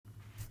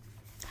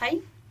Hi,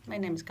 my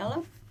name is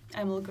Gaille.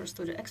 I'm a Looker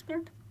Studio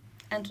expert,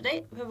 and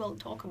today we will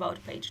talk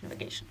about page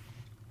navigation.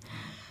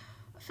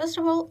 First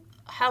of all,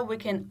 how we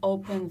can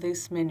open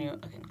this menu.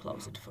 I can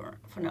close it for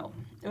now.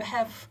 We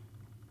have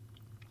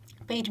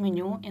page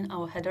menu in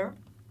our header,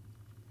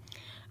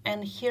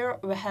 and here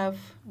we have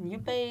new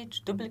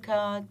page,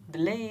 duplicate,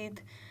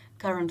 delete,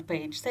 current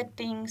page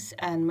settings,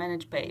 and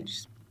manage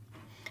pages.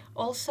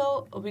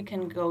 Also, we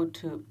can go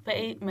to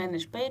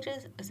manage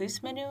pages,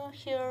 this menu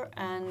here,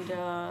 and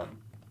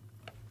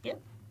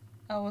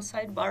our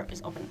sidebar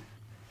is open.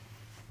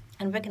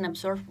 And we can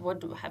observe what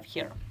do we have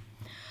here.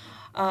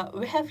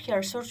 We have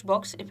here search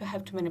box if you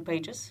have too many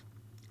pages.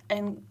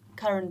 In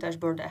current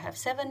dashboard I have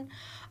 7,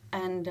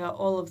 and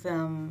all of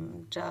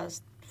them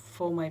just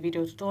for my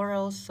video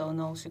tutorials, so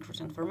no secret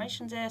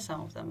information there.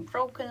 Some of them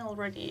broken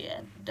already,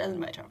 and it doesn't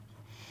matter.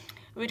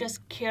 We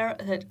just care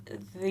that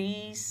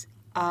these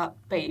are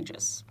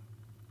pages.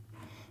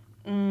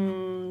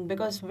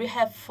 Because we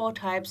have 4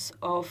 types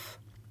of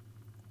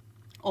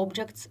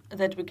objects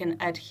that we can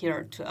add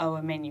here to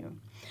our menu.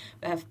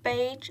 We have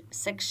page,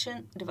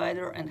 section,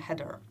 divider, and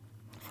header.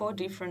 4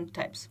 different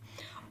types.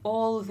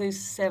 All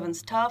these 7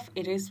 stuff,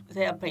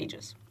 they are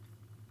pages.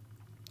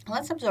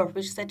 Let's observe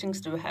which settings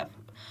do we have.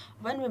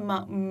 When we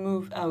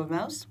move our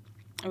mouse,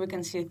 we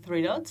can see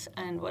 3 dots,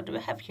 and what do we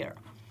have here?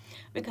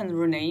 We can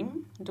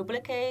rename,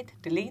 duplicate,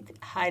 delete,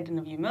 hide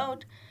in view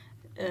mode,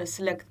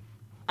 select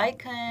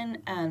icon,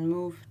 and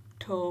move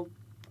top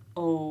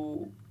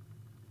or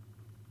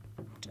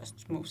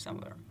just move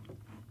somewhere.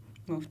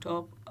 Move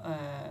top,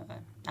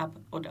 up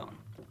or down.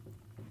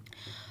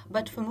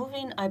 But for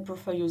moving, I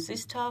prefer use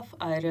this stuff.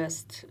 I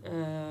just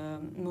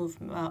move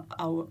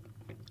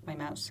my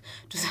mouse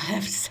to the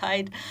left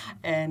side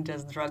and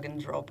just drag and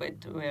drop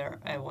it where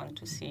I want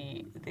to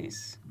see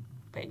this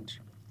page.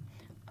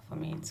 For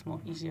me, it's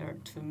more easier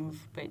to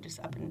move pages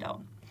up and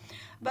down.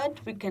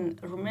 But we can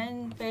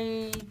rename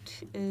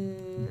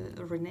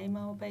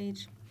our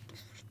page.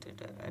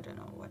 I don't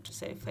know what to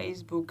say.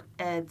 Facebook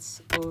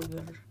ads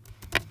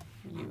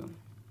overview.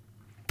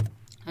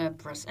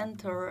 Press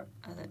enter.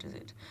 That is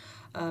it.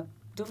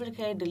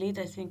 Duplicate, delete.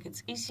 I think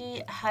it's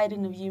easy. Hide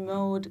in the view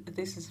mode.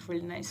 This is a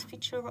really nice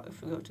feature.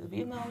 If we go to the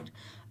view mode,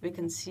 we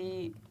can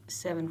see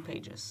 7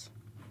 pages.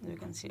 We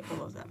can see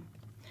all of them.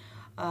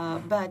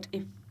 But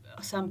if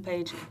some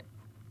page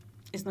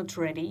is not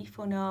ready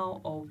for now,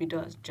 or we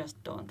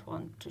just don't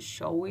want to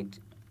show it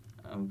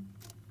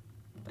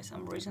by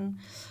some reason,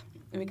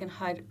 we can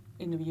hide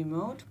in the view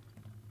mode.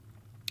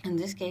 In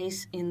this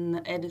case,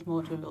 in edit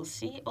mode we will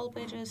see all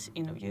pages,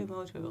 in the view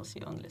mode we will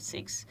see only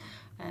 6,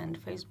 and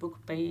Facebook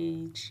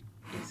page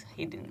is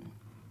hidden.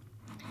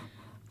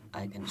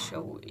 I can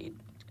show it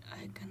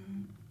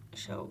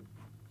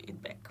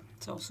back,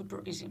 so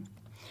super easy.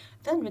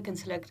 Then we can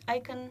select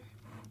icon.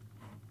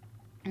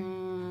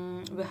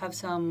 We have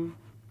some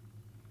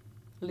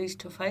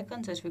list of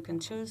icons that we can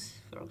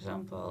choose. For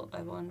example,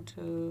 I want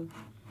to,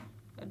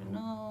 I don't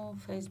know,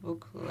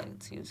 Facebook.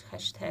 Let's use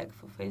hashtag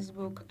for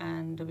Facebook,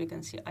 and we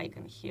can see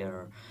icon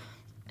here.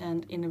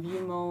 And in a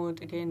view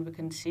mode, again, we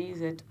can see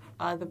that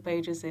other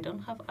pages, they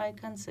don't have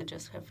icons, they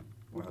just have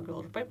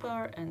regular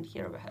paper, and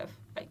here we have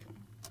icon.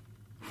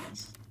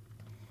 Nice.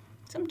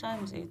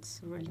 Sometimes it's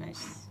a really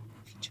nice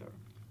feature.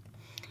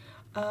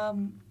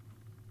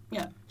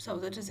 Yeah, so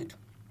that is it.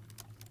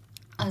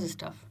 Other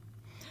stuff.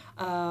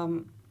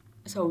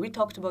 So we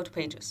talked about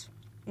pages.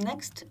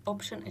 Next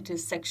option, it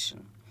is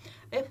section.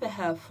 If we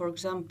have, for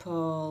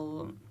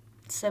example,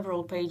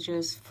 several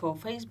pages for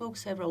Facebook,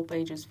 several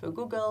pages for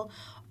Google,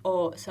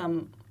 or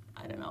some,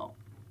 I don't know,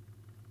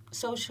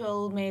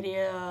 social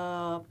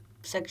media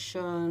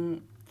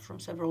section from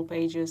several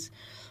pages,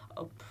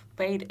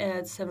 paid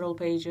ads, several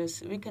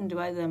pages, we can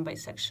divide them by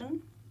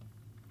section.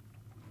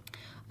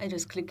 I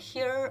just click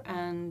here,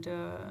 and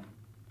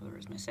where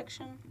is my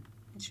section?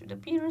 It should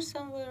appear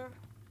somewhere.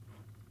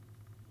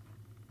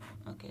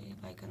 Okay,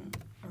 I can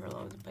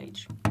reload the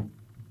page.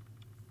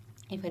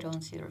 If I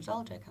don't see the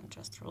result, I can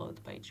just reload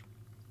the page.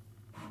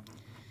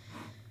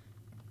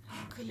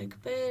 Click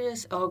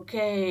pages.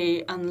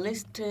 Okay,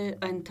 unlisted,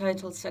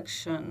 untitled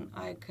section.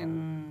 I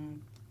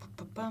can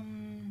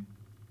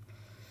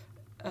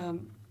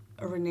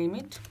rename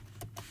it.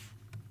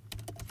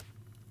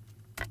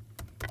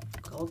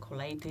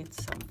 Calculated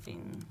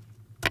something.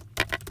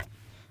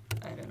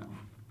 I don't know.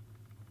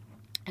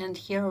 And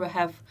here we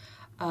have.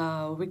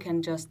 We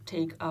can just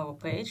take our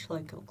page,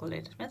 like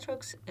calculated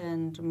metrics,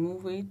 and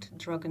move it,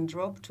 drag and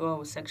drop to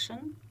our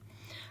section.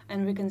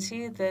 And we can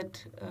see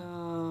that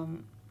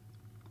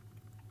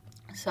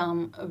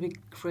we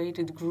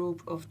created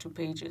group of 2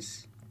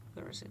 pages.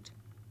 Where is it?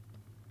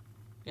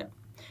 Yeah.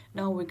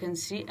 Now we can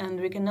see, and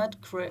we cannot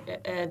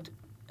add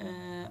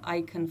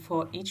icon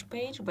for each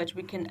page, but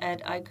we can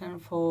add icon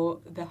for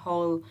the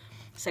whole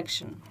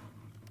section.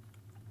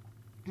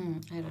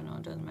 I don't know,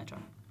 it doesn't matter.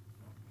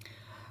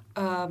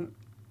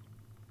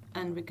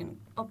 And we can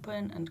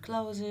open and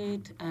close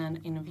it, and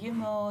in view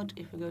mode,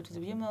 if we go to the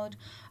view mode,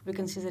 we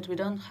can see that we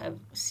don't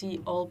see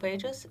all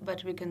pages,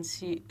 but we can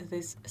see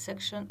this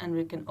section, and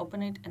we can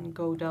open it and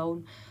go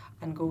down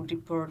and go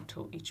deeper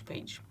to each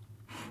page.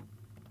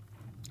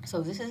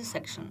 So this is a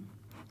section.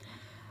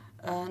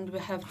 And we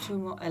have two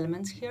more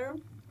elements here.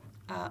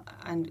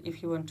 And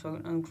if you want to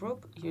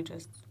ungroup, you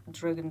just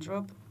drag and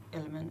drop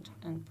element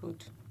and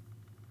put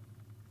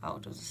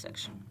out of the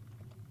section.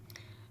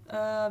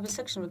 The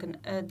section we can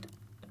add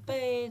a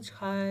page,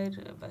 hide,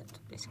 but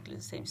basically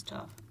the same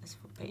stuff as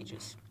for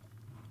pages.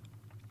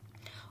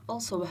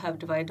 Also we have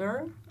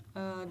divider.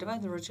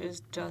 Divider, which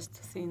is just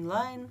thin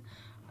line.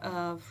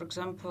 For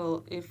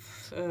example,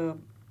 if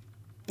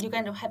you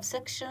kind of have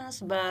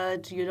sections,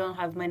 but you don't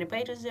have many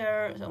pages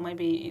there, so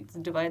maybe the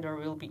divider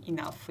will be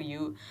enough for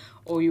you,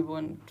 or you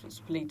want to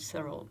split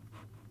several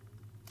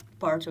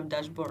parts of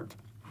dashboard.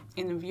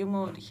 In view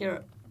mode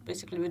here,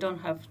 basically we don't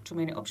have too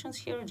many options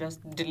here, just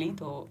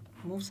delete or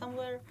move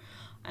somewhere.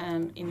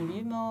 And in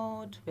view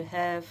mode we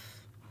have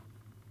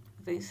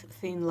this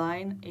thin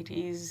line. It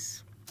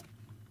is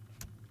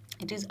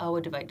our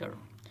divider.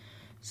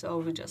 So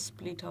we just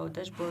split our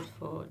dashboard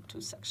for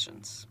two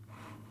sections.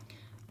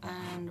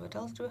 And what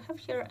else do we have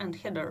here? And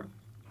header.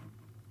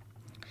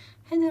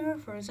 Header,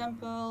 for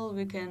example,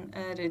 we can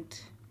add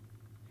it.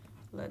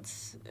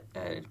 Let's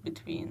add it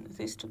between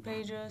these two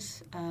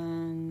pages,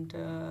 and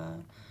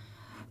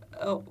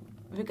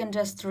we can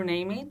just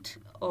rename it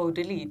or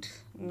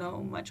delete.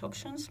 No much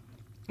options.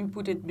 We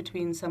put it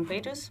between some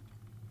pages.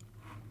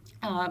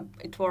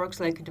 It works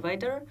like a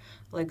divider,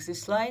 like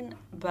this line,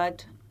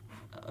 but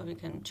we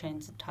can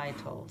change the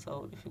title.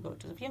 So if you go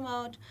to the view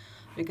mode,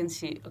 we can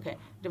see, okay,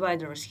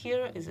 divider is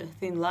here, is a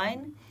thin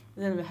line.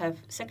 Then we have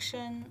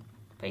section,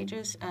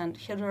 pages, and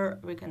header.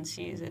 We can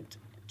see that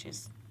it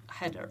is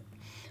header.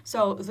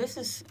 So this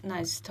is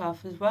nice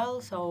stuff as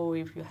well. So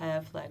if you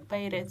have like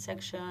paid ads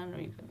section,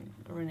 you can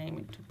rename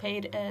it to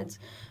paid ads,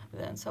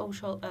 then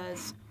social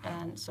ads,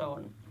 and so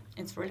on.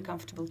 It's really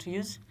comfortable to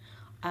use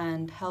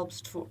and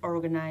helps to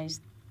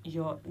organize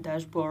your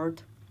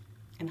dashboard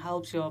and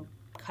helps your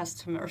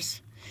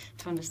customers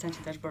to understand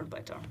your dashboard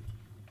better.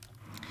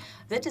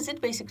 That is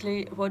it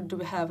basically. What do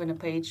we have in a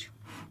page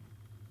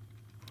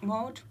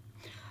mode?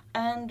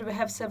 And we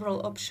have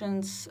several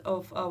options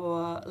of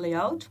our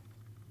layout.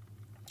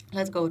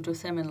 Let's go to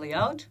theme and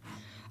layout.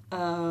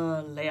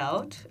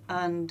 Layout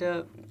and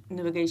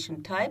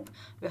navigation type.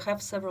 We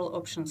have several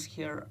options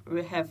here.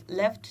 We have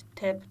left,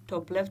 tab,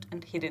 top left,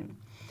 and hidden.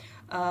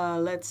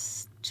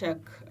 Let's check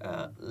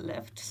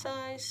left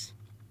size.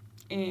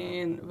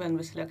 When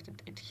we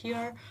selected it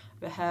here,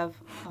 we have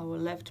our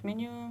left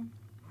menu.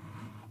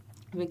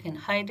 We can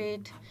hide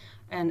it,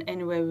 and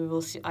anyway we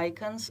will see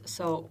icons.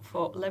 So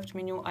for left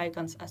menu,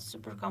 icons are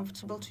super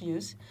comfortable to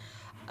use.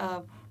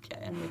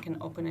 And we can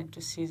open it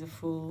to see the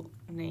full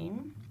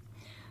name.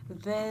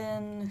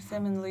 Then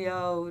theme and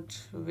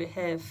layout, we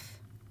have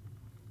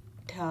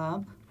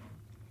tab.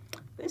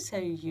 This I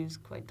use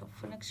quite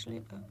often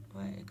actually.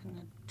 Why I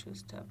cannot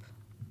choose tab?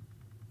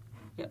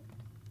 Yeah.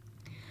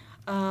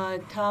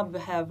 Tab, we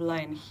have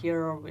line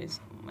here with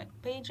my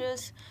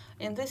pages.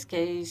 In this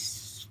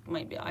case,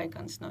 maybe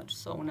icons not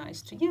so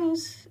nice to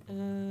use,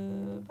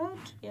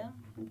 but yeah,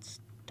 it's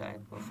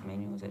type of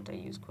menu that I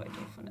use quite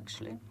often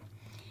actually.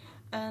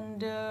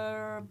 And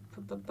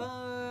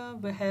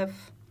we have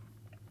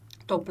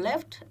top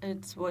left.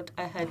 It's what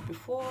I had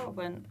before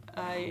when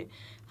I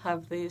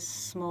have this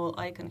small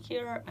icon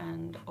here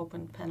and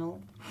open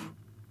panel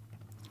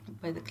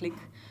by the click.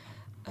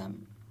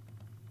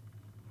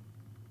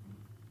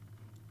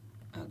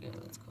 Okay,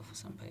 let's go for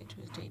some page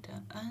with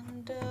data,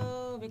 and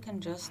we can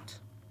just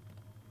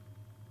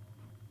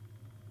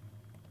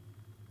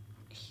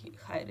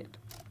hide it.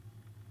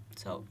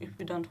 So if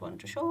we don't want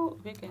to show,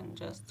 we can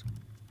just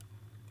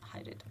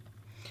hide it.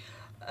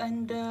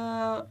 And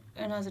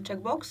another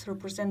checkbox,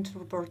 represent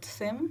report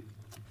theme.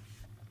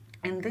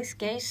 In this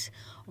case,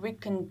 we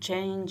can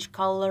change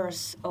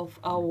colors of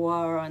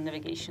our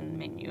navigation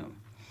menu.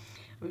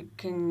 We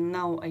can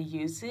now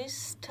use this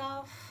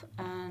stuff,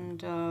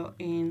 and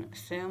in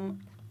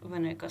theme,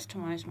 when I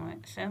customize my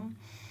theme,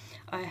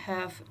 I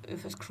have,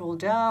 if I scroll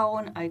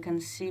down, I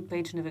can see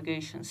page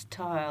navigation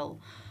style,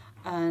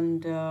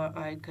 and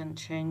I can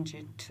change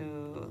it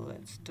to,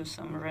 let's do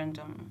some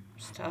random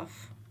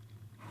stuff.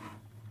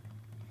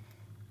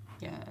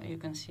 Yeah, you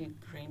can see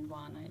green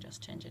one, I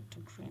just changed it to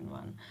green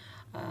one.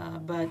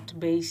 But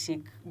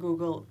basic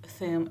Google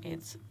theme,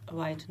 it's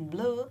white and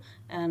blue,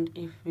 and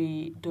if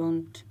we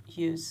don't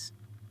use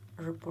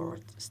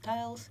report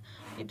styles,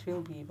 it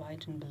will be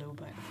white and blue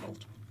by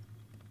default.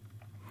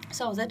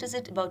 So that is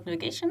it about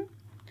navigation.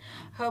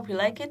 Hope you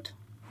like it.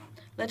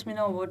 Let me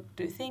know what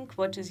do you think,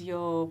 what is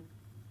your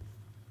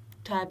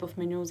type of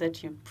menu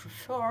that you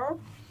prefer,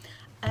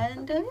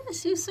 and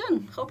see you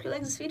soon. Hope you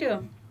like this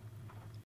video.